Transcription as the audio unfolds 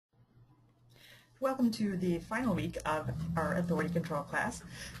Welcome to the final week of our authority control class.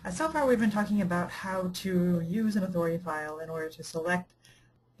 So far we've been talking about how to use an authority file in order to select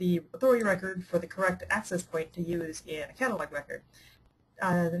the authority record for the correct access point to use in a catalog record.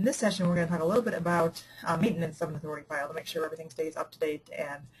 In this session we're going to talk a little bit about maintenance of an authority file to make sure everything stays up to date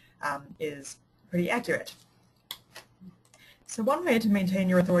and is pretty accurate. So one way to maintain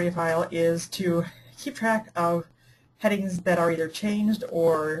your authority file is to keep track of headings that are either changed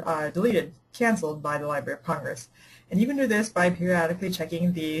or deleted, canceled by the Library of Congress. And you can do this by periodically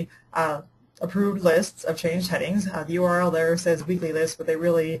checking the approved lists of changed headings. The URL there says weekly list, but they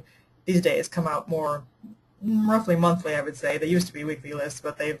really, these days, come out more roughly monthly, I would say. They used to be weekly lists,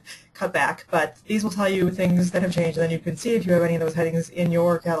 but they've cut back. But these will tell you things that have changed, and then you can see if you have any of those headings in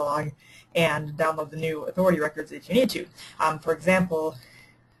your catalog and download the new authority records if you need to. For example,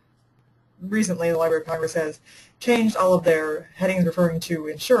 recently the Library of Congress has changed all of their headings referring to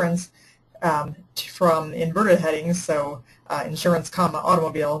insurance from inverted headings, so insurance,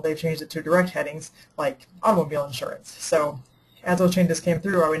 automobile, they've changed it to direct headings like automobile insurance. So as those changes came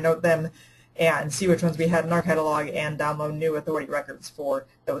through, I would note them and see which ones we had in our catalog and download new authority records for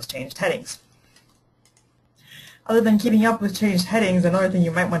those changed headings. Other than keeping up with changed headings, another thing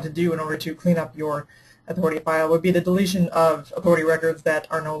you might want to do in order to clean up your authority file would be the deletion of authority records that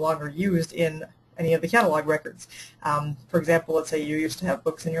are no longer used in any of the catalog records. For example, let's say you used to have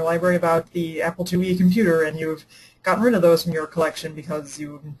books in your library about the Apple IIe computer and you've gotten rid of those from your collection because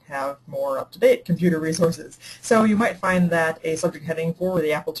you have more up-to-date computer resources. So you might find that a subject heading for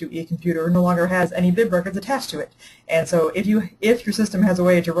the Apple IIe computer no longer has any bib records attached to it. And so if your system has a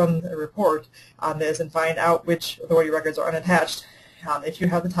way to run a report on this and find out which authority records are unattached, if you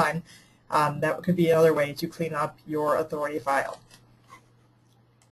have the time, that could be another way to clean up your authority file.